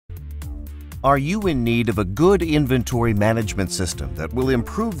Are you in need of a good inventory management system that will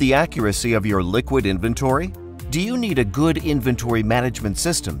improve the accuracy of your liquid inventory? Do you need a good inventory management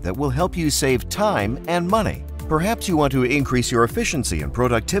system that will help you save time and money? Perhaps you want to increase your efficiency and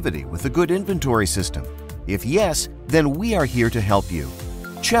productivity with a good inventory system. If yes, then we are here to help you.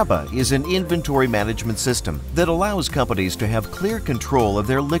 Cheba is an inventory management system that allows companies to have clear control of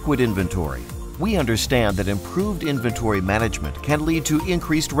their liquid inventory. We understand that improved inventory management can lead to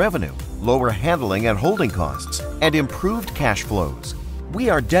increased revenue, lower handling and holding costs, and improved cash flows. We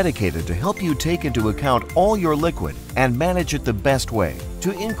are dedicated to help you take into account all your liquid and manage it the best way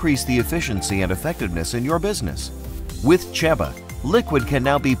to increase the efficiency and effectiveness in your business. With Cheba, liquid can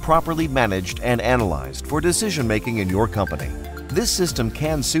now be properly managed and analyzed for decision-making in your company. This system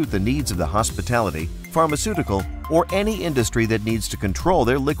can suit the needs of the hospitality, pharmaceutical, or any industry that needs to control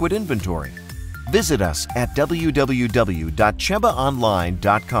their liquid inventory. Visit us at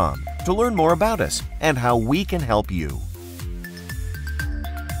www.chebaonline.com to learn more about us and how we can help you.